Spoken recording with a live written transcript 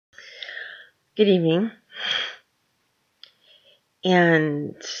Good evening.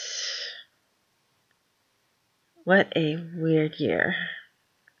 And what a weird year.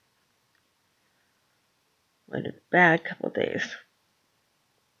 What a bad couple of days.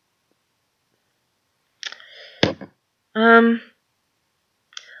 I've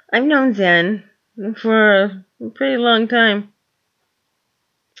known Zen for a pretty long time.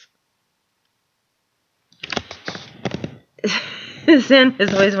 Zen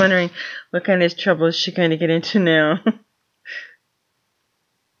is always wondering what kind of trouble is she going to get into now.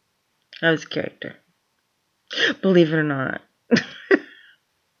 That was character. Believe it or not.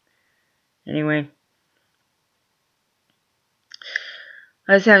 Anyway.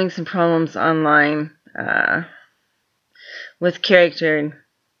 I was having some problems online with character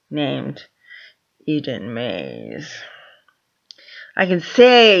named Eden Mays. I can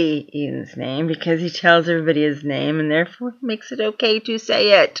say Eden's name because he tells everybody his name and therefore makes it okay to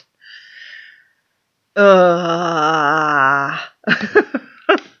say it.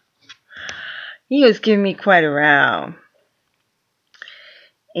 He was giving me quite a row.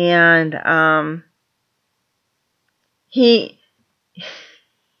 And he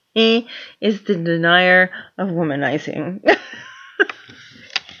is the denier of womanizing.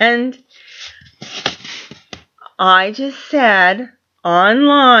 And I just said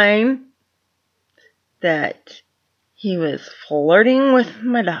online that he was flirting with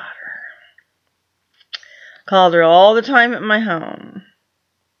my daughter. Called her all the time at my home.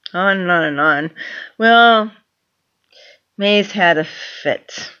 On and on and on. Well, Mays had a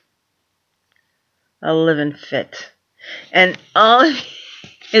fit. A living fit. And all of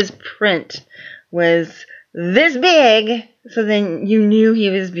his print was this big, so then you knew he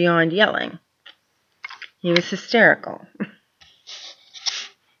was beyond yelling. He was hysterical.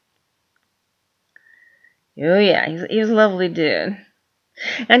 Oh yeah, he was a lovely dude.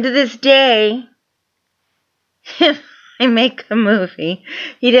 And to this day, if I make a movie,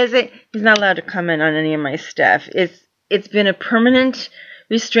 he's not allowed to comment on any of my stuff. It's been a permanent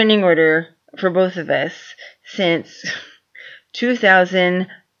restraining order for both of us since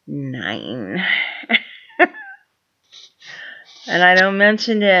 2009. And I don't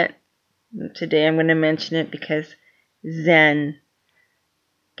mention it. Today I'm going to mention it because Zen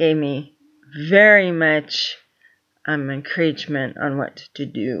gave me very much encouragement on what to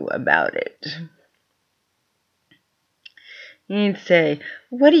do about it. He'd say,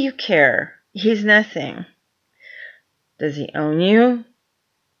 what do you care? He's nothing. Does he own you?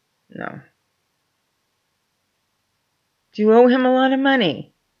 No. Do you owe him a lot of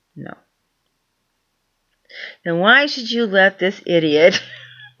money? No. Then why should you let this idiot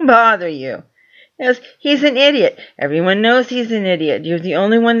bother you? Yes, he's an idiot. Everyone knows he's an idiot. You're the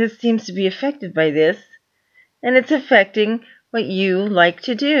only one that seems to be affected by this. And it's affecting what you like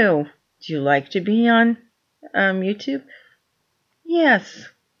to do. Do you like to be on YouTube? Yes.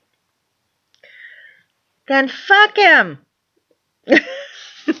 Then fuck him.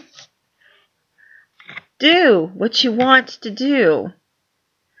 Do what you want to do.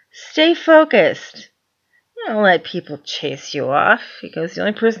 Stay focused. Don't let people chase you off, because the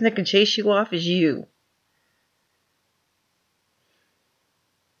only person that can chase you off is you.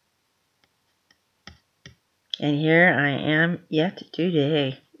 And here I am yet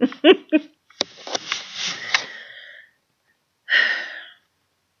today.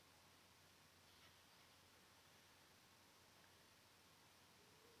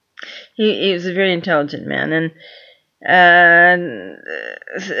 He was a very intelligent man, and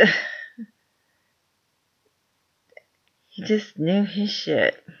he just knew his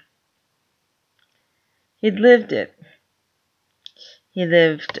shit. He'd lived it. He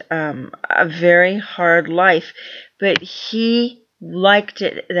lived a very hard life, but he liked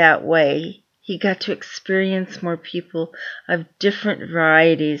it that way. He got to experience more people of different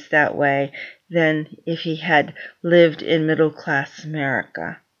varieties that way than if he had lived in middle-class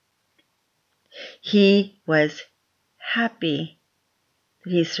America. He was happy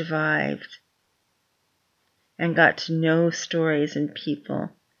that he survived and got to know stories and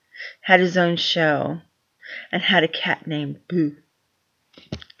people, had his own show, and had a cat named Boo.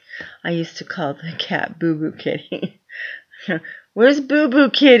 I used to call the cat Boo Boo Kitty. Where's Boo Boo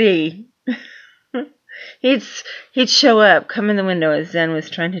Kitty? He'd show up, come in the window as Zen was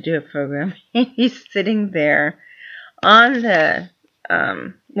trying to do a program. He's sitting there on the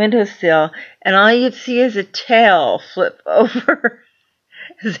windowsill, and all you'd see is a tail flip over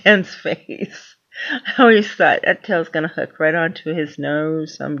Zen's face. I always thought that tail's going to hook right onto his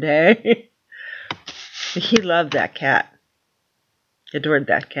nose someday. He loved that cat. Adored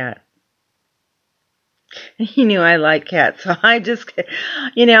that cat. He knew I liked cats, so I just,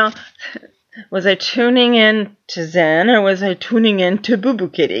 Was I tuning in to Zen or was I tuning in to Boo Boo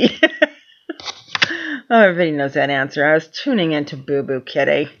Kitty? Oh, everybody knows that answer. I was tuning into Boo Boo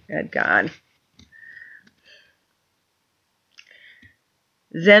Kitty. Good God.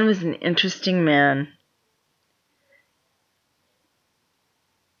 Zen was an interesting man.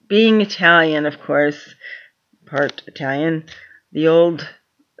 Being Italian, of course, part Italian, the old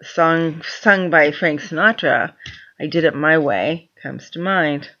song sung by Frank Sinatra, I Did It My Way, comes to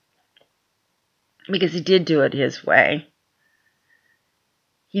mind. Because he did do it his way.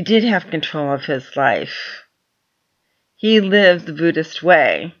 He did have control of his life. He lived the Buddhist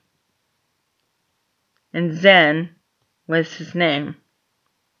way. And Zen was his name.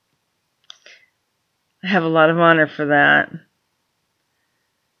 I have a lot of honor for that.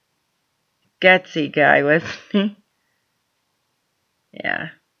 Gutsy guy, wasn't he? Yeah.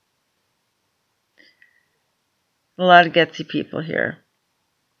 A lot of gutsy people here.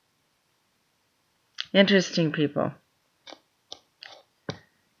 Interesting people.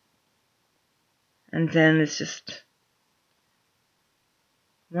 And Zen is just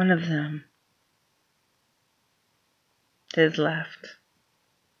one of them that is left.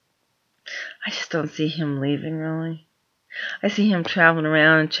 I just don't see him leaving, really. I see him traveling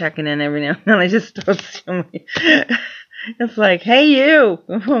around and checking in every now and then. I just don't see him. It's like, hey, you,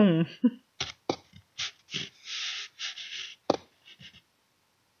 go home.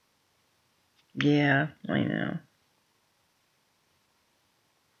 Yeah, I know.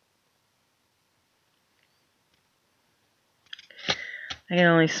 I can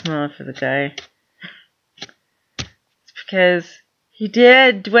only smile for the guy. It's because he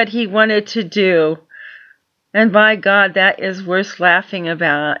did what he wanted to do. And by God, that is worth laughing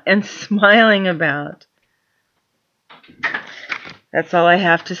about and smiling about. That's all I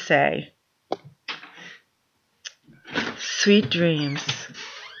have to say. Sweet dreams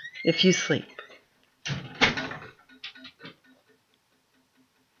if you sleep.